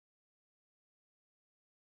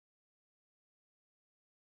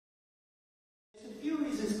few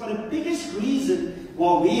reasons, but the biggest reason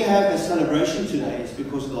why we have a celebration today is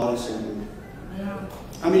because God is so good. Yeah.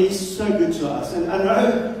 I mean, He's so good to us. And I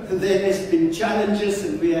know that there's been challenges,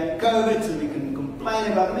 and we have COVID, and we can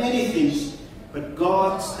complain about many things, but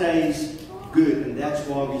God stays good, and that's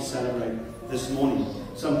why we celebrate this morning.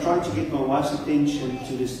 So I'm trying to get my wife's attention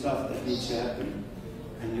to the stuff that needs to happen.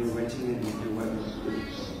 And you're waiting and you're waiting.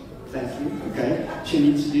 Thank you. Okay. She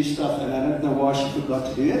needs to do stuff, and I don't know why she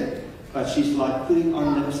forgot to do it. But she's like putting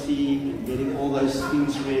on lipstick and getting all those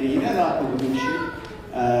things ready. You know, like a woman should.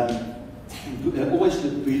 They always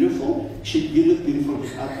look beautiful. You look beautiful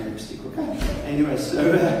without the lipstick, okay? Anyway, so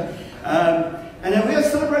and then we are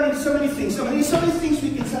celebrating so many things. So many things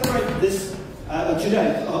we can celebrate this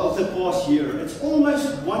today of the past year. It's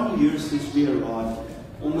almost 1 year since we arrived.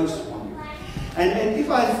 Almost 1 year. And if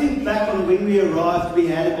I think back on when we arrived, we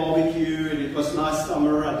had a barbecue and it was nice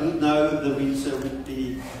summer. I didn't know the winter would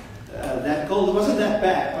be that cold. It wasn't that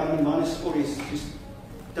bad. I mean, -40 is just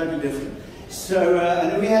totally different. So,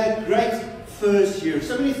 and we had a great first year.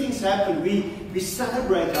 So many things happened. We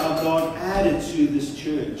celebrate how God added to this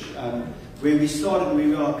church, where we started, where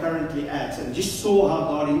we are currently at, and just saw how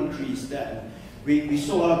God increased that. We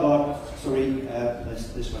saw how God. Sorry,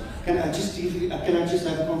 this one. Can I just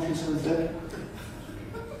have a conference with that?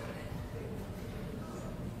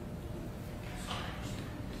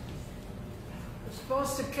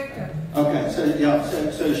 Supposed to kick it. Okay, so yeah,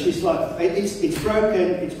 so she's like, it's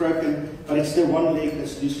broken, but it's the one leg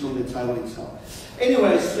that's loose from the table itself.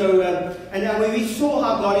 Anyway, so and when we saw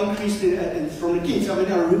how God increased it from the kids. I mean,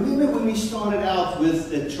 I remember when we started out with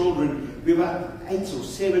the children, we were about 8 or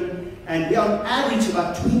 7, and we on average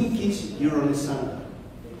about 20 kids here on a Sunday,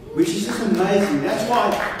 which is just amazing. That's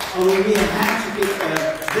why we had to get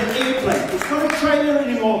the airplane. It's not a trailer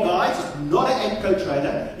anymore, guys. It's not an Echo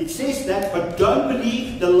trailer. It says that, but don't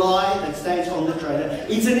believe the lie that stays on the trailer.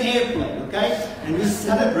 It's an airplane, okay? And we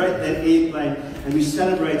celebrate that airplane, and we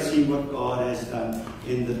celebrate seeing what God has done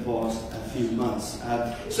in the past few months.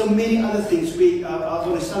 So many other things. I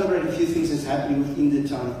want to celebrate a few things that's happening within the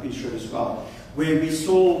town of Bishop as well, where we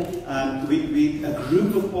saw a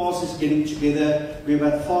group of pastors getting together. We had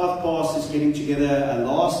about 5 pastors getting together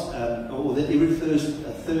every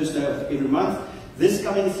Thursday of every month. This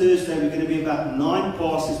coming Thursday, we're going to be about 9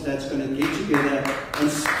 pastors that's going to get together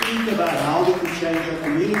and speak about how we can change our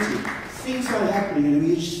community. Things are happening, and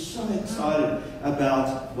we're just so excited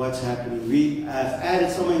about what's happening. We have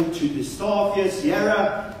added someone to the staff here,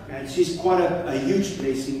 Sierra, and she's quite a huge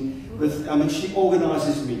blessing. She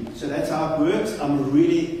organizes me, so that's how it works. I'm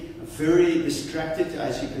really very distracted,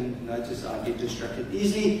 as you can notice. I get distracted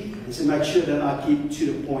easily, and so make sure that I keep to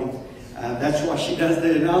the point. That's why she does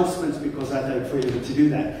the announcements, because I take forever to do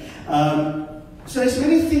that. So there's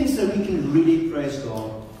many things that we can really praise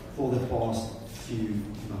God for the past few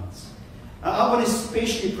months. I want to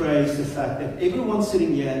especially praise the fact that everyone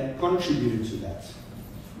sitting here contributed to that.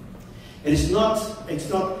 It's not,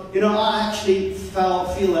 I actually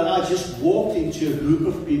feel that I just walked into a group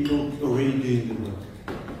of people already doing the work,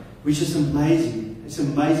 which is amazing. It's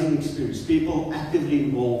an amazing experience. People actively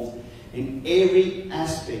involved in every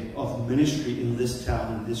aspect of ministry in this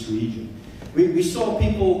town, in this region. We saw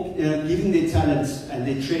people giving their talents and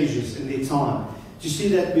their treasures and their time to see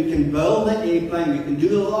that we can build an airplane, we can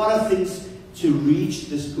do a lot of things to reach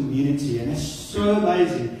this community, and it's so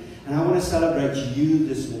amazing. And I want to celebrate you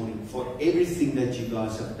this morning for everything that you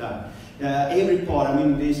guys have done. Every part. I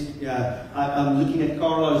mean, I'm looking at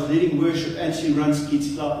Carla, who's leading worship, and she runs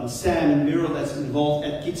Kids Club, and Sam and Meryl that's involved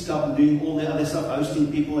at Kids Club and doing all the other stuff,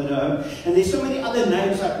 hosting people at home. And there's so many other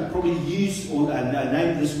names I could probably use or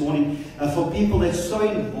name this morning for people that's so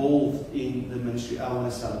involved in the ministry. I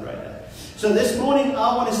want to celebrate that. So this morning,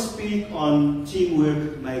 I want to speak on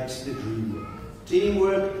teamwork makes the dream work.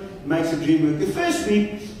 Teamwork makes the dream work. The first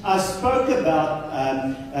week, I spoke about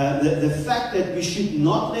the fact that we should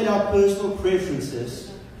not let our personal preferences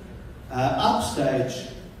upstage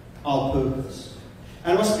our purpose.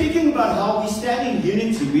 And I was speaking about how we stand in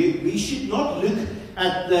unity. We should not look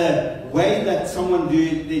at the way that someone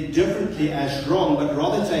did it differently as wrong, but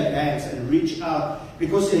rather take hands and reach out,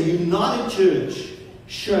 because a united church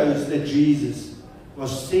shows that Jesus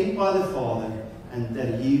was sent by the Father and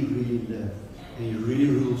that He really lived. And He really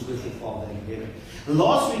rules with the Father in heaven. And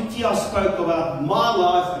last week, Tia spoke about my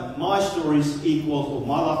life and my stories equals, or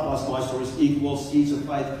my life plus my stories equals seeds of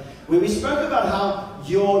faith. Where we spoke about how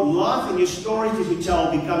your life and your stories that you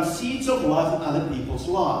tell become seeds of life in other people's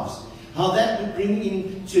lives. how that would bring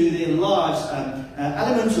into their lives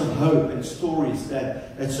elements of hope and stories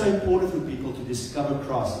that's so important for people to discover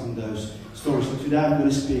Christ in those stories. So today I'm going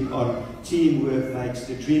to speak on teamwork makes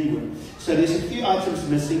the dream work. So there's a few items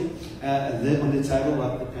missing there on the table,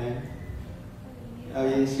 like the pan. Oh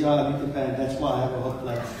yes, yeah, I need the pan. That's why I have a hot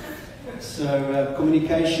plate. So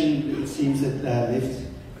communication, it seems that left.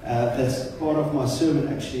 That's part of my sermon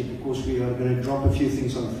actually, because we are going to drop a few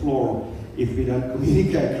things on the floor if we don't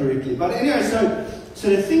communicate correctly. But anyway, so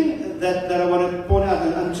the thing that I want to point out,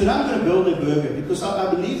 and today I'm going to build a burger, because I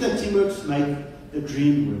believe that teamworks make the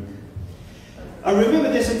dream work. I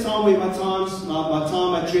remember there's a time where my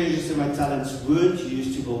time, my treasures and my talents weren't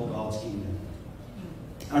used to build God's kingdom.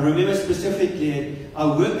 I remember specifically, I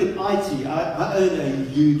worked in IT. I earned a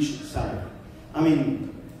huge salary. I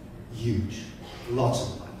mean, huge. Lots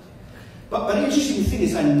of money. But the interesting thing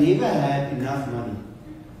is I never had enough money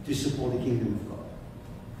to support the kingdom of God.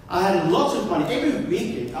 I had lots of money. Every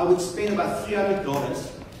weekend I would spend about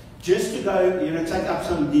 $300 just to go, take up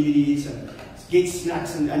some DVDs and get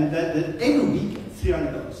snacks and every weekend,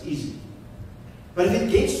 $300, easy. But if it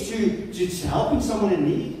gets to helping someone in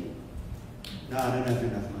need, no, I don't have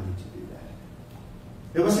enough money to do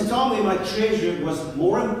that. There was a time where my treasure was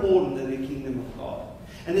more important than the kingdom of God.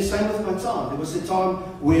 And the same with my time. There was a time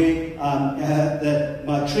where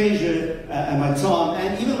my treasure and my time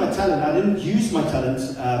and even my talent, I didn't use my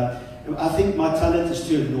talents. I think my talent is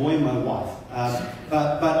to annoy my wife.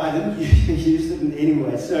 But I didn't use it in any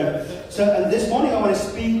way. So and this morning I want to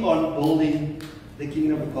speak on building the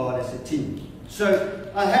kingdom of God as a team. So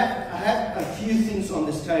I have a few things on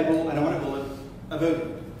this table, and I want to build a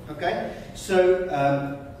burger. Okay? So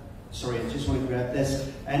sorry, I just want to grab this.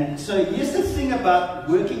 And so here's the thing about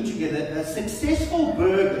working together. A successful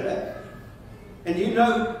burger, and you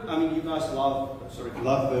guys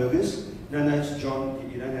love burgers. No, it's John.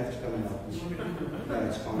 You don't have to come and help me. No,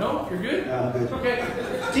 it's fine. No, you're good? I'm good. Okay.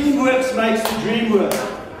 Teamwork makes the dream work.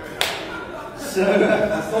 So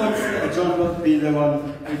I thought John would be the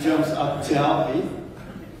one who jumps up to help me.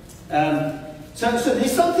 So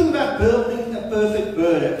there's something about building a perfect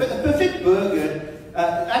burger. But a perfect burger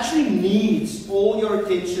actually needs all your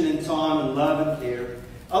attention and time and love and care.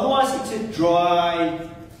 Otherwise, it's a dry,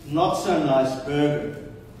 not so nice burger.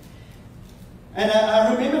 And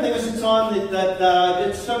I remember there was a time that I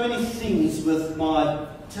did so many things with my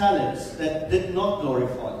talents that did not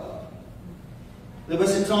glorify God. There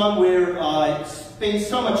was a time where I spent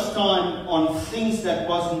so much time on things that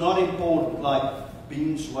was not important, like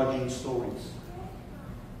binge-watching stories.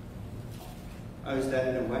 Oh, is that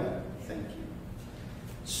in a way? Thank you.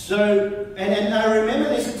 So, and I remember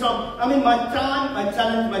there's a time, my time, my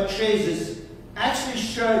talent, my treasures actually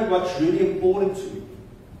showed what's really important to me.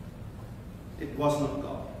 It was not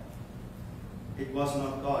God. It was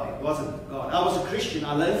not God. It wasn't God. I was a Christian.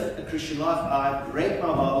 I lived a Christian life. I read my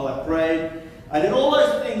Bible. I prayed. I did all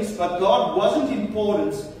those things, but God wasn't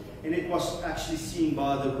important, and it was actually seen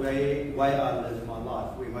by the way I lived my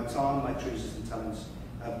life, where my time, my treasures and talents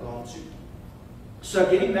have gone to. So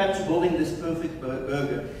getting back to building this perfect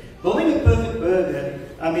burger. Building a perfect burger,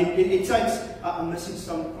 it takes... I'm missing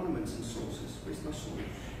some condiments and sauces. Where's my sauce?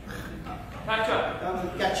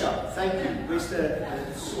 Ketchup. Thank you. Where's the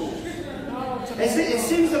sauce? It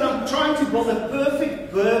seems that I'm trying to build a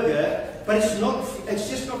perfect burger, but it's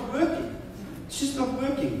just not working. It's just not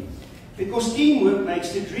working. Because teamwork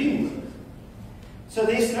makes the dream work. So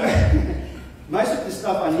there's no... most of the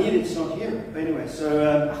stuff I need is not here. But anyway,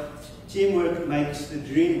 so teamwork makes the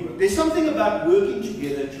dream work. There's something about working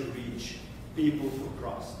together to reach people for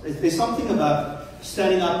Christ. There's something about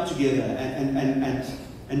standing up together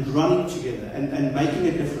and running together and making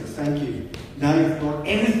a difference. Thank you. Now you've got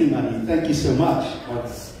everything I need. Thank you so much.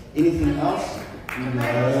 Anything else?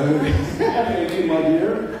 No. Thank you, my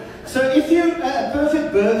dear. So if you're a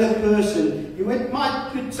perfect burger person, you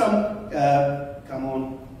might put some... come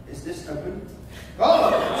on. Is this open?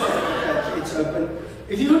 Oh! It's open.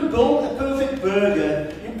 If you would build a perfect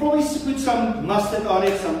burger, you'd probably put some mustard on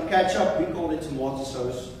it, some ketchup. We call it tomato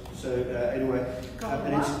sauce. So anyway,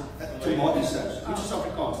 and it's tomato sauce, which is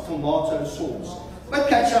Afrikaans, tomato sauce. But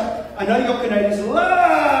ketchup, I know your Canadians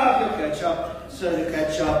love your ketchup. So the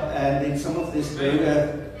ketchup and then some of this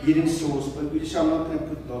burger eating sauce, but I'm not going to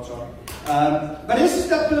put lots on. But this is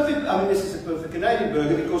the perfect, this is a perfect Canadian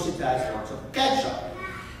burger because it has lots of ketchup.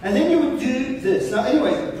 And then you would do this. Now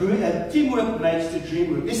anyway, teamwork makes the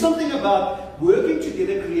dream work. There's something about working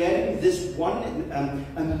together, creating this one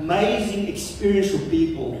amazing experience for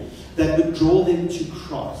people that would draw them to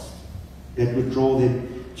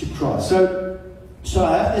Christ. So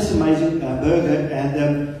I have this amazing burger, and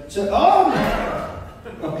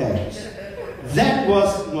Okay. That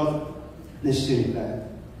was not necessarily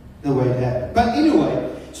the way it happened. But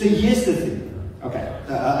anyway, so here's the thing. Okay.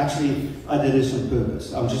 Actually, I did this on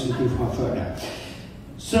purpose. I'm just looking for my phone now.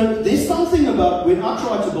 So there's something about when I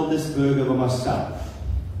tried to build this burger by myself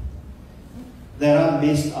that I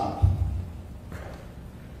messed up.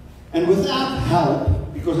 And without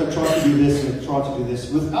help, because I tried to do this and I tried to do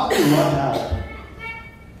this, without the right help,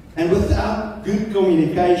 and without good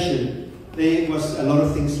communication, there was a lot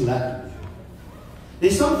of things lacking.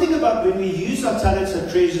 There's something about when we use our talents, our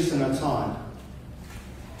treasures, and our time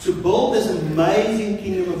to build this amazing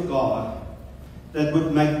kingdom of God that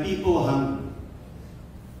would make people hungry.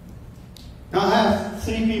 Now I have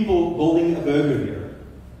 3 people building a burger here,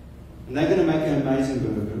 and they're going to make an amazing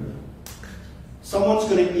burger. Someone's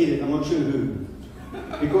going to eat it, I'm not sure who,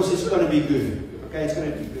 because it's going to be good. Okay, it's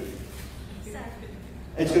going to be good.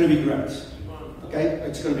 It's going to be great. Okay,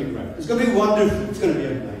 it's going to be great. It's going to be wonderful. It's going to be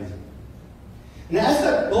amazing. And as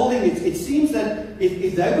they're building it, it seems that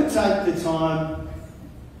if they would take the time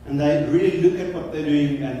and they really look at what they're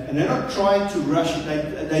doing, and they're not trying to rush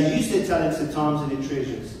it, they use their talents, their times, and their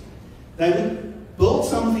treasures. They would build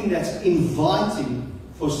something that's inviting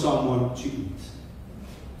for someone to eat.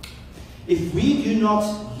 If we do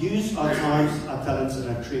not use our times, our talents,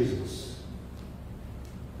 and our treasures,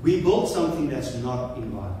 we build something that's not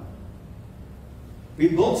inviting. We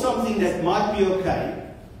build something that might be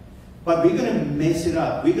okay, but we're going to mess it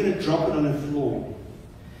up. We're going to drop it on the floor.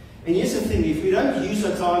 And here's the thing, if we don't use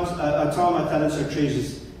our time, our talents, our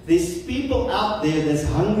treasures, there's people out there that's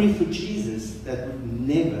hungry for Jesus that would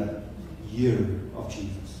never hear of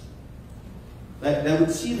Jesus. They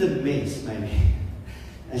would see the mess, maybe.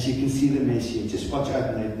 As you can see the mess here. Just watch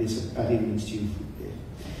out, there's a patty next to you there.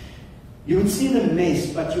 You would see the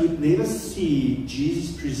mess, but you would never see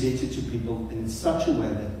Jesus presented to people in such a way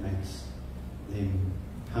that makes them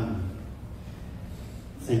hungry.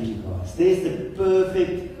 Thank you, guys. There's the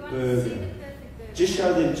perfect burger. Just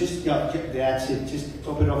show them, that's it. Just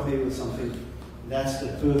top it off there with something. That's the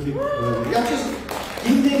perfect burger. Yeah, just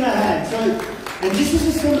give them a hand. So, and this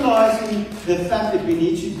is symbolizing the fact that we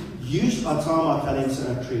need to use our time, our talents,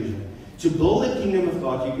 and our treasure to build the kingdom of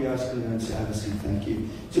God. You guys can go and have a seat, thank you.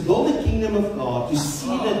 To build the kingdom of God, to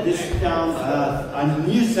see that this down earth. I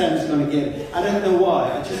knew Sam was going to get it. I don't know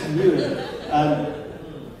why, I just knew it.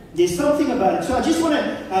 There's something about it. So I just want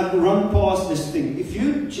to run past this thing. If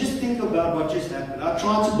you just think about what just happened. I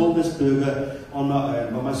tried to build this burger on my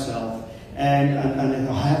own, by myself. And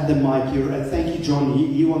I have the mic here. And thank you, John.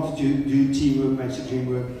 He wanted to do teamwork, makes the dream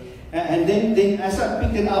work. And then as I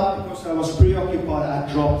picked it up, because I was preoccupied,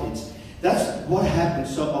 I dropped it. That's what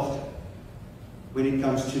happens so often when it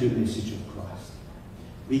comes to the message of Christ.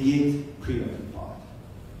 We get preoccupied.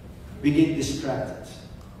 We get distracted.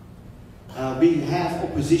 We have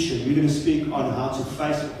opposition. We're going to speak on how to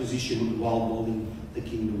face opposition while building the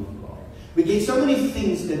kingdom of God. We get so many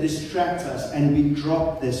things that distract us, and we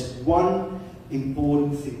drop this one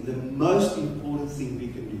important thing. The most important thing we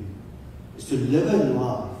can do is to live a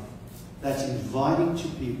life that's inviting to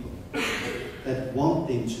people that want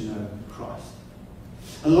them to know Christ.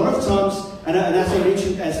 A lot of times, and as I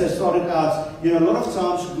mentioned, as I started out, a lot of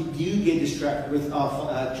times we do get distracted with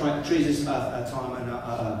our treasures, our time, and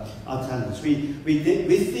our talents. We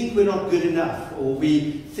think we're not good enough, or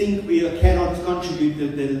we think we cannot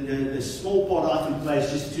contribute. The small part I can play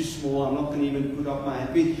is just too small. I'm not going to even put up my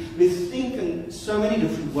hand. We think in so many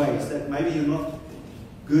different ways that maybe you're not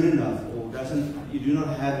good enough, or you do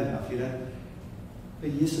not have enough.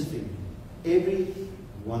 But here's the thing: every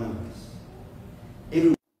one of us,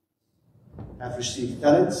 have received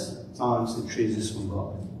talents, times, and treasures from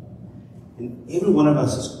God. And every one of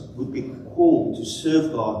us would be called to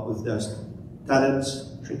serve God with those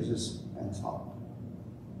talents, treasures, and time.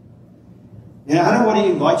 And I don't want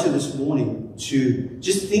to invite you this morning to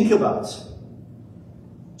just think about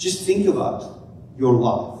your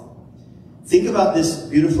life. Think about this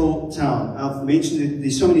beautiful town. I've mentioned that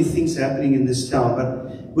there's so many things happening in this town,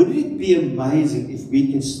 but wouldn't it be amazing if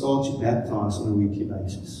we can start to baptize on a weekly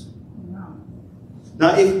basis?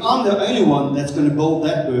 Now, if I'm the only one that's going to build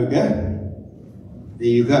that burger, there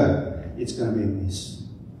you go. It's going to be a mess.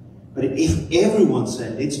 But if everyone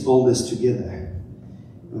said, let's build this together,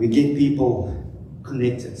 and we get people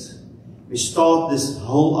connected, we start this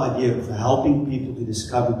whole idea of helping people to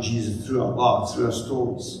discover Jesus through our lives, through our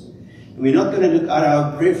stories. And we're not going to look at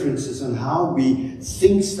our preferences on how we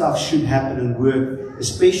think stuff should happen and work,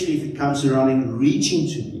 especially if it comes around in reaching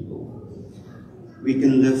to people. We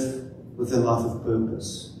can live with a life of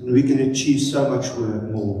purpose. And we can achieve so much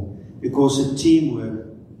more because the teamwork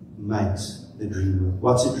makes the dream work.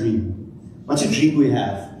 What's a dream? What's a dream we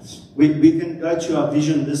have? We can go to our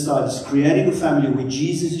vision this side. It's creating a family where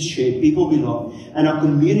Jesus is shared, people belong, and our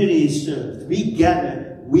community is served. We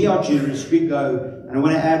gather, we are generous, we go, and I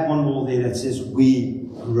want to add one more there that says we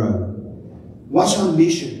grow. What's our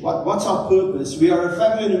mission? What's our purpose? We are a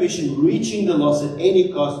family on a mission, reaching the lost at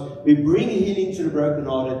any cost. We bring healing to the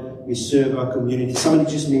brokenhearted. We serve our community.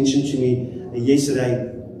 Somebody just mentioned to me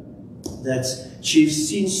yesterday that she's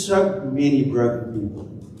seen so many broken people.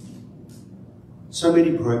 So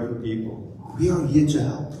many broken people. We are here to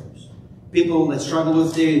help those. People that struggle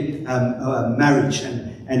with their marriage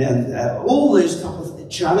and all those type of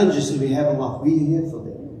challenges that we have in life. We are here for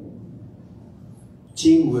them.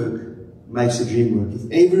 Teamwork makes the dream work.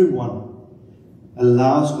 If everyone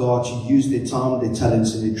allows God to use their time, their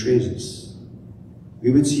talents, and their treasures,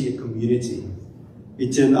 we would see a community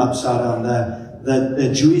be turned upside down.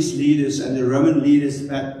 The Jewish leaders and the Roman leaders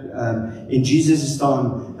back in Jesus'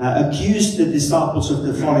 time accused the disciples of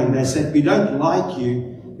the following. They said, we don't like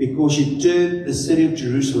you because you turned the city of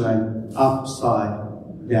Jerusalem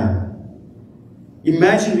upside down.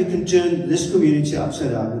 Imagine we can turn this community upside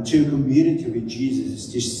down into a community where Jesus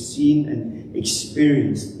is just seen and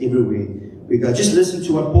experienced everywhere we go. Just listen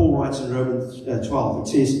to what Paul writes in Romans 12. It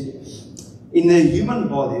says, in the human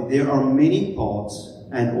body there are many parts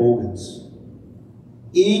and organs,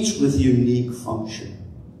 each with unique function.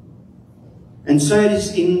 And so it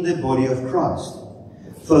is in the body of Christ.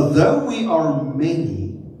 For though we are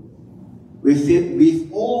many,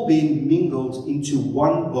 we've all been mingled into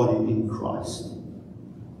one body in Christ.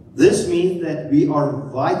 This means that we are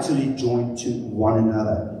vitally joined to one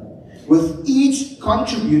another, with each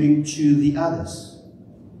contributing to the others.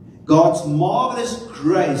 God's marvelous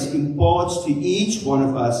grace imparts to each one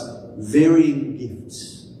of us varying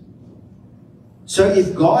gifts. So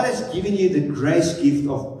if God has given you the grace gift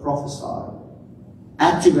of prophesying,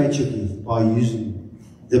 activate your gift by using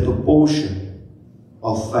the proportion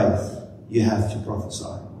of faith you have to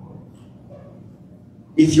prophesy.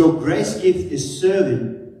 If your grace gift is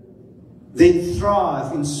serving, then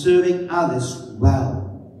thrive in serving others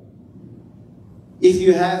well. If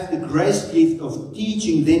you have the grace gift of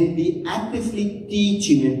teaching, then be actively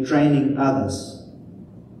teaching and training others.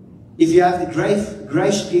 If you have the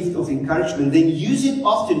grace gift of encouragement, then use it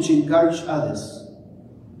often to encourage others.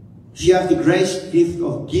 If you have the grace gift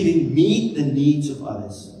of giving, meet the needs of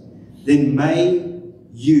others, then may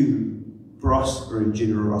you prosper in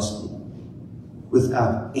generosity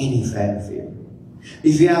without any fanfare.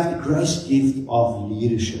 If you have the grace gift of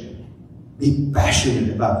leadership, be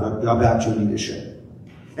passionate about your leadership.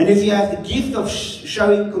 And if you have the gift of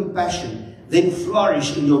showing compassion, then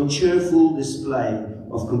flourish in your cheerful display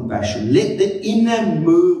of compassion. Let the inner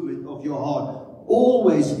movement of your heart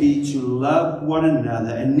always be to love one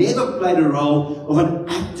another and never play the role of an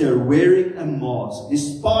actor wearing a mask.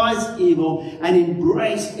 Despise evil and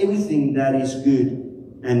embrace everything that is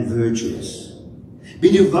good and virtuous.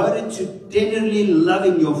 Be devoted to tenderly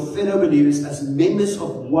loving your fellow believers as members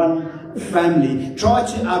of one family. Try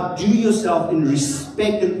to outdo yourself in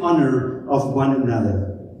respect and honor of one another.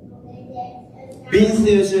 Be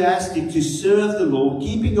enthusiastic to serve the Lord,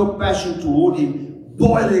 keeping your passion toward Him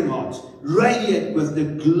boiling hot. Radiate with the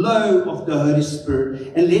glow of the Holy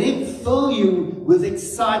Spirit, and let Him fill you with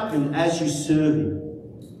excitement as you serve Him.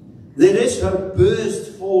 Let His hope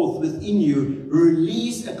burst forth within you.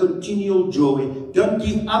 Release a continual joy. Don't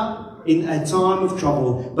give up in a time of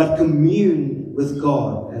trouble, but commune with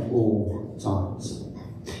God at all times.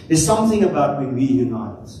 There's something about when we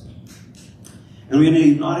unite. And we're in a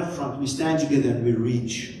united front. We stand together and we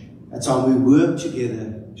reach. That's how we work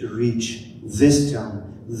together to reach this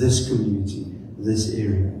town, this community, this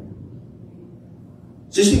area.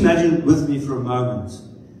 Just imagine with me for a moment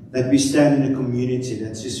that we stand in a community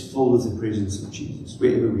that's just full of the presence of Jesus,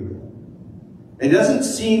 wherever we go. It doesn't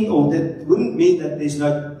seem, or that wouldn't mean that there's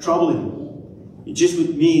no trouble anymore. It just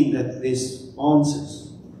would mean that there's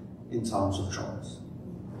answers in times of troubles.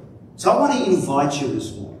 So I want to invite you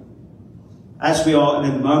this morning, as we are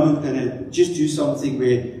in a moment going to just do something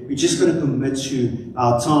where we're just going to commit to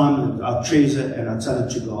our time and our treasure and our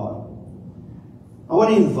talent to God. I want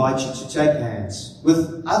to invite you to take hands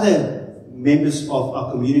with other members of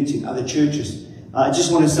our community and other churches. I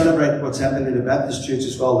just want to celebrate what's happened in the Baptist church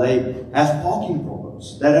as well. They have parking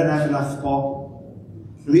problems. They don't have enough parking.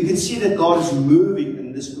 And we can see that God is moving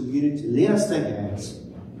in this community. Let us take hands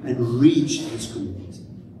and reach this community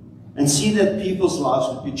and see that people's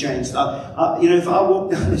lives would be changed. If I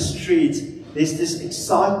walk down the street, there's this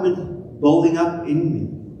excitement building up in me,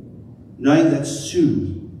 knowing that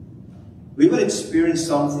soon we will experience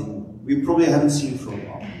something we probably haven't seen for a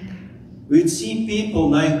while. We'd see people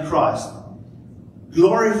knowing Christ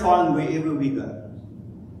glorifying wherever we go.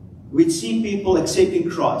 We'd see people accepting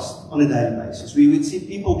Christ on a daily basis. We would see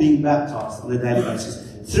people being baptized on a daily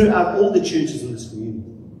basis throughout all the churches in this community.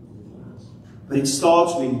 But it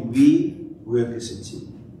starts when we work as a team.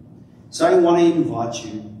 So I want to invite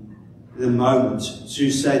you in a moment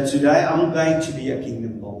to say, today I'm going to be a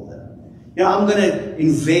kingdom builder. I'm going to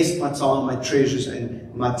invest my time, my treasures,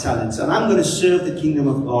 and my talents. And I'm going to serve the kingdom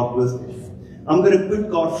of God with it. I'm going to put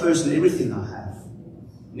God first in everything I have.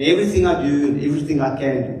 In everything I do and everything I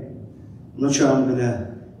can do. I'm not sure I'm going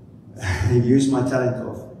to use my talent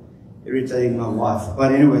of irritating my wife.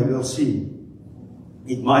 But anyway, we'll see.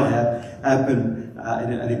 It might happen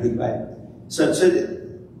in a good way. So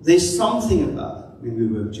there's something about when we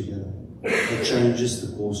work together that changes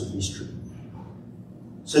the course of history.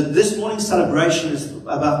 So this morning's celebration is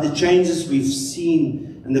about the changes we've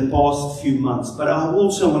seen in the past few months. But I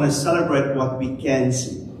also want to celebrate what we can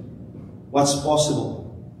see. What's possible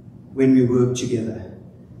when we work together.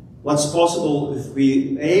 What's possible if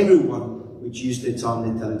everyone would use their time,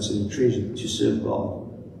 their talents, and their treasure to serve God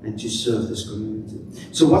and to serve this community.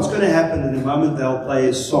 So what's going to happen in a moment, they'll play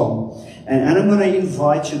a song. And I'm going to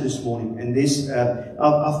invite you this morning. And this,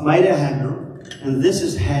 I've made a hammer, and this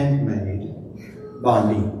is handmade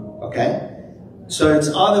by me. Okay? So it's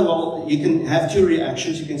either, well, you can have two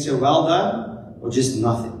reactions. You can say, well done, or just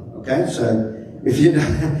nothing. Okay? So if you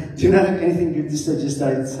do not have anything good to say, just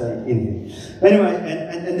don't say anything. Anyway,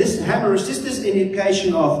 and this hammer is just this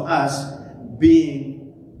indication of us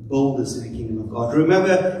being builders in the kingdom of God.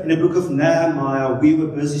 Remember, in the book of Nehemiah, we were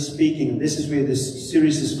busy speaking, and this is where this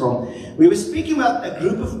series is from. We were speaking about a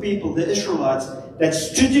group of people, the Israelites, that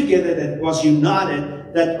stood together, that was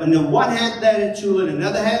united, that on the one hand they had a tool, and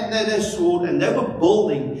another hand they had a sword, and they were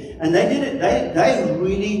building, and they did it. They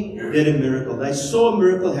really did a miracle. They saw a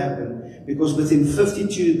miracle happen, because within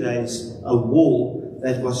 52 days, a wall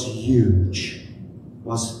that was huge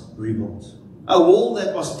was rebuilt. A wall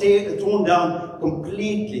that was torn down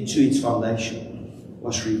completely to its foundation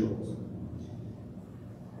was rebuilt.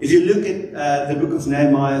 If you look at the book of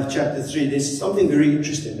Nehemiah, chapter 3, there's something very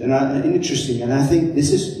interesting, and I think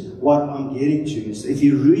this is what I'm getting to. Is if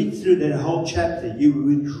you read through that whole chapter, you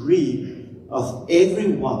would read of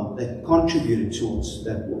everyone that contributed towards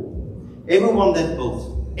that wall, everyone that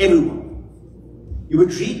built, everyone. You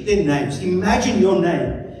would read their names. Imagine your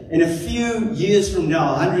name. In a few years from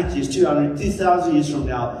now, 100 years, 200, 2,000 years from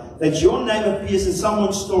now, that your name appears in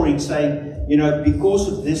someone's story saying, because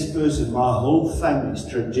of this person, my whole family's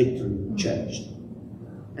trajectory changed.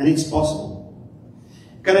 And it's possible.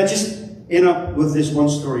 Can I just end up with this one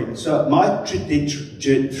story? So my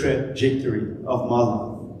trajectory of my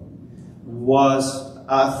life was,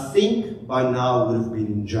 I think by now would have been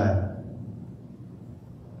in jail.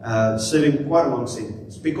 Serving quite a long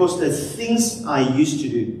sentence. Because the things I used to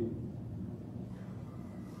do,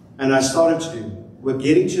 and I started to do, were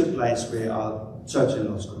getting to a place where I totally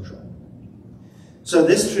lost control. So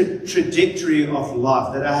this trajectory of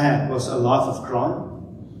life that I had was a life of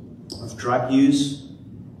crime, of drug use,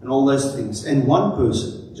 and all those things. And one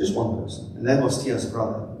person, just one person, and that was Tia's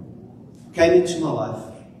brother, came into my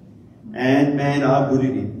life, and man, I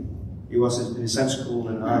bullied him. He was in the same school,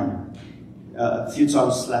 and I a few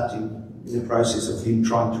times slapped him in the process of him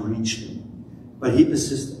trying to reach me. But he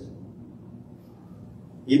persisted.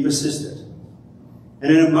 He persisted.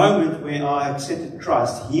 And in a moment where I accepted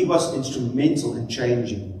Christ, he was instrumental in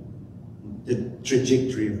changing the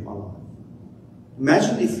trajectory of my life.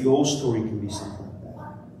 Imagine if your story can be something like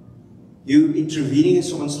that. You intervening in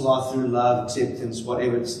someone's life through love, acceptance,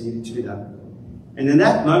 whatever it's needed to be done. And in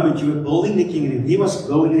that moment, you were building the kingdom. He was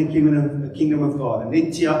building the kingdom of God. And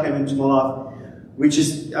then Tia came into my life, which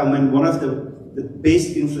is one of the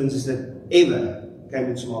best influences that ever came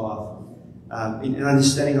into my life in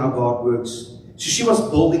understanding how God works. So she was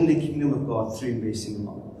building the kingdom of God through investing in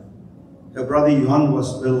my life. Her brother Johan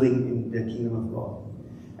was building in the kingdom of God.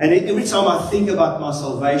 And every time I think about my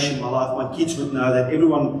salvation, my life, my kids would know that,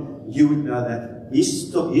 everyone, you would know that his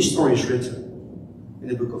story is written in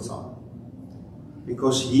the book of time.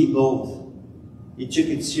 Because he took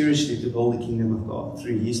it seriously to build the kingdom of God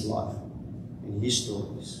through his life and his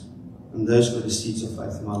stories. And those were the seeds of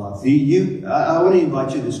faith in my life. I want to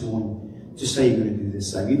invite you this morning to say you're going to do the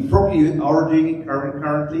same. You probably are doing it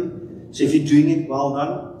currently. So if you're doing it, well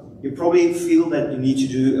done. You probably feel that you need to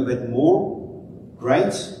do a bit more.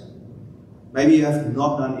 Great. Maybe you have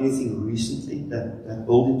not done anything recently that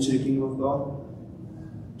built into the kingdom of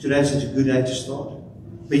God. Today is such a good day to start.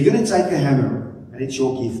 But you're going to take a hammer, and it's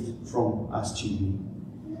your gift from us to you.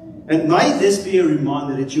 And may this be a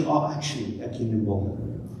reminder that you are actually a kingdom builder.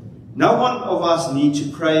 No one of us needs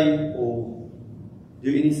to pray or do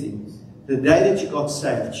anything. The day that you got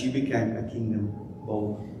saved, you became a kingdom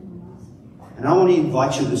builder. And I want to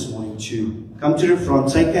invite you this morning to come to the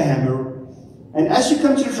front, take a hammer, and as you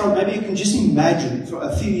come to the front, maybe you can just imagine for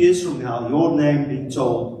a few years from now, your name being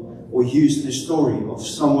told or used in the story of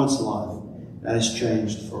someone's life that has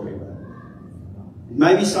changed forever. It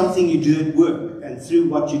may be something you do at work, and through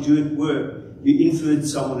what you do at work, you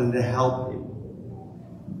influence someone and they help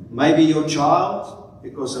you. Maybe your child,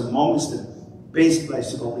 because a mom is the best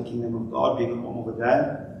place to build the kingdom of God, being a mom or a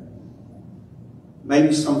dad.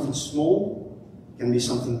 Maybe something small can be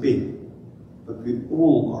something big, but we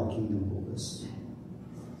all are kingdom builders.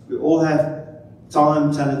 We all have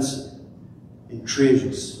time, talents, and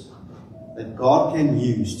treasures that God can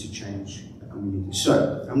use to change a community.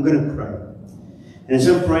 So, I'm going to pray. And as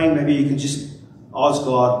I'm praying, maybe you can just ask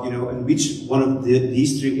God, in which one of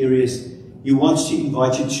these three areas He wants to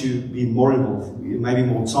invite you to be more involved. Maybe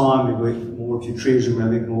more time, maybe more of your treasure,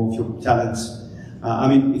 maybe more of your talents.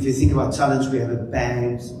 If you think about talents, we have a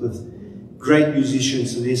band with great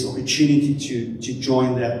musicians, and there's opportunity to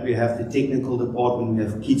join that. We have the technical department, we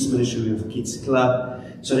have kids ministry, we have kids club.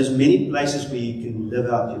 So there's many places where you can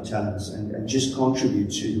live out your talents and just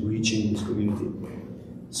contribute to reaching this community.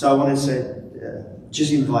 So I want to say,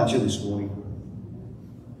 just invite you this morning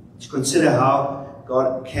to consider how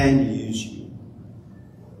God can use you.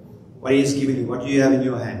 What He has given you, what you have in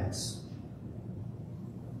your hands,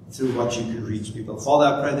 through what you can reach people. Father,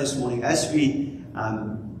 I pray this morning, as we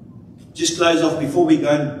just close off, before we go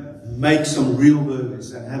and make some real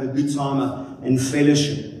burgers and have a good time in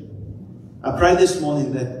fellowship, I pray this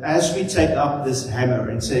morning that as we take up this hammer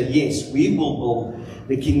and say, yes, we will build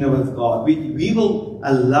the kingdom of God, we will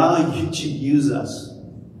allow you to use us.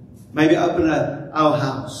 Maybe open our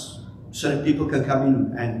house so that people can come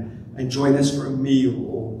in and join us for a meal,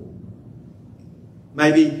 or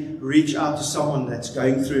maybe reach out to someone that's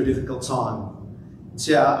going through a difficult time and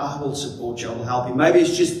say, I will support you, I will help you. Maybe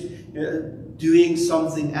it's just doing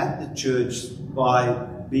something at the church by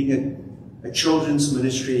being a children's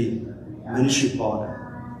ministry partner.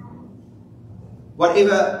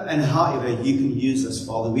 Whatever and however you can use us,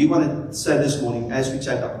 Father, we want to say this morning, as we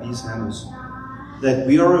take up these hammers, that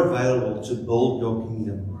we are available to build your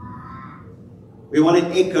kingdom. We want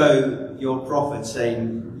to echo your prophet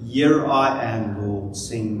saying, here I am, Lord,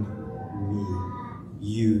 send me,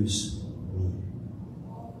 use me.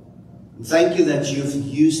 And thank you that you've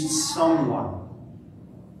used someone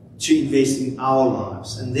to invest in our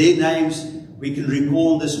lives. And their names we can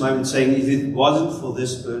recall this moment saying, if it wasn't for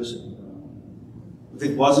this person, if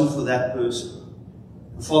it wasn't for that person,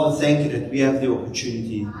 Father, thank you that we have the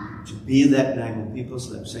opportunity to be that name on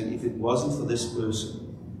people's lips, saying, if it wasn't for this person,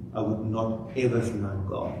 I would not ever have known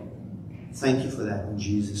God. Thank you for that in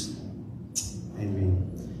Jesus' name.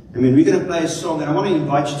 Amen. Amen. We're going to play a song, and I want to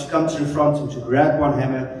invite you to come to the front and to grab one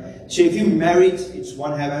hammer. So if you're married, it's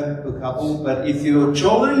one hammer per couple. But if you're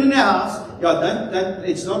children in the house,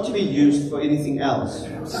 it's not to be used for anything else,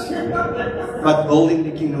 but building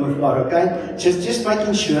the kingdom of God. Okay, just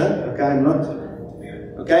making sure. Okay, I'm not.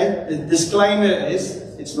 Okay, the disclaimer is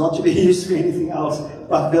it's not to be used for anything else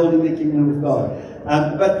but building the kingdom of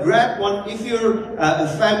God. But grab one. If you're a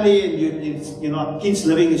family and you're not kids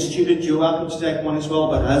living, a student, you're welcome to take one as well.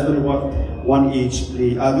 But husband and wife, one each,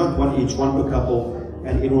 please. Not one each, one per couple,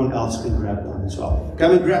 and everyone else can grab one as well.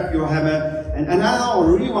 Come and grab your hammer. And now I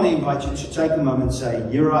really want to invite you to take a moment and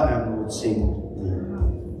say, here I am, Lord, send